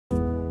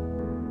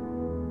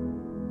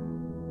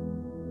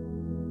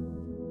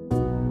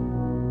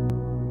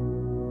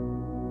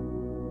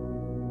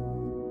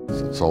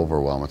It's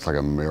overwhelming. It's like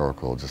a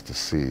miracle just to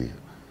see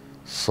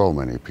so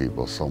many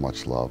people, so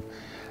much love.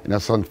 And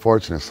that's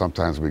unfortunate.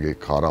 Sometimes we get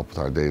caught up with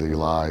our daily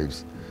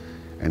lives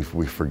and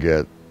we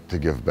forget to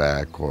give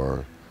back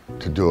or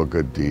to do a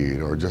good deed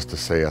or just to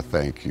say a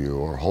thank you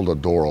or hold a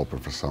door open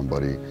for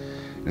somebody.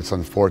 And it's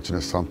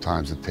unfortunate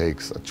sometimes it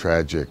takes a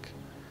tragic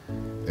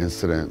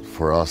incident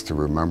for us to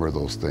remember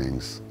those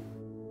things.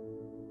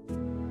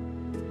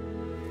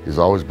 He's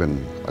always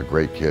been a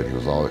great kid. He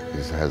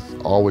has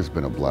always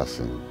been a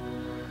blessing.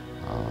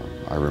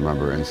 I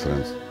remember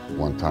incidents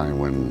one time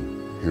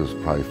when he was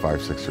probably 5,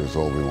 6 years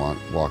old. We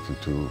walked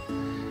into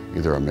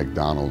either a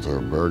McDonald's or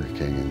a Burger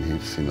King, and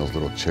he'd seen those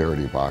little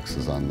charity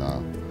boxes on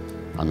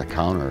the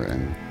counter,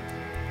 and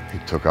he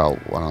took out,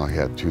 I don't know, he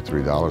had $2,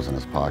 $3 in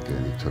his pocket,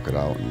 and he took it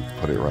out and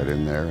put it right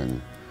in there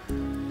and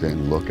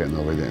didn't look at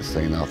nobody, didn't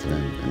say nothing,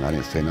 and I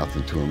didn't say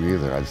nothing to him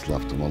either. I just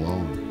left him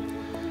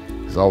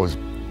alone. He's always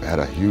had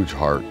a huge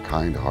heart,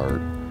 kind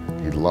heart.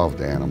 He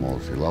loved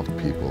animals, he loved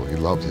people, he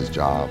loved his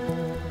job.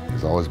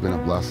 He's always been a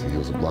blessing. He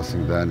was a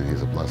blessing then, and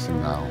he's a blessing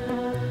now.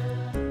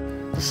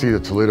 To see the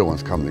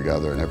Toledoans come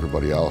together and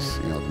everybody else,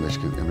 you know, the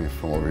Michigan, I mean,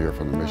 from over here,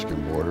 from the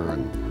Michigan border,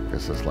 and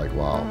it's just like,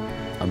 wow.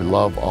 I mean,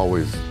 love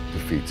always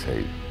defeats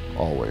hate,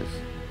 always.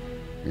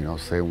 You know,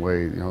 same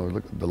way, you know,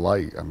 look at the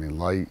light. I mean,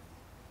 light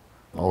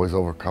always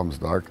overcomes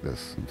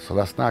darkness. So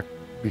let's not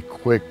be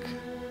quick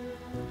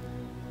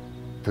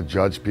to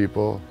judge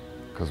people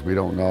because we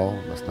don't know.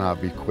 Let's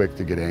not be quick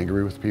to get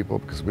angry with people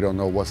because we don't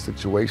know what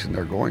situation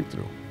they're going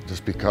through.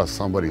 Just because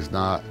somebody's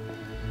not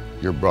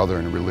your brother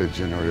in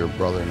religion or your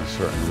brother in a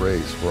certain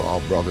race, we're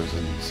all brothers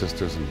and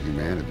sisters in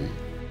humanity.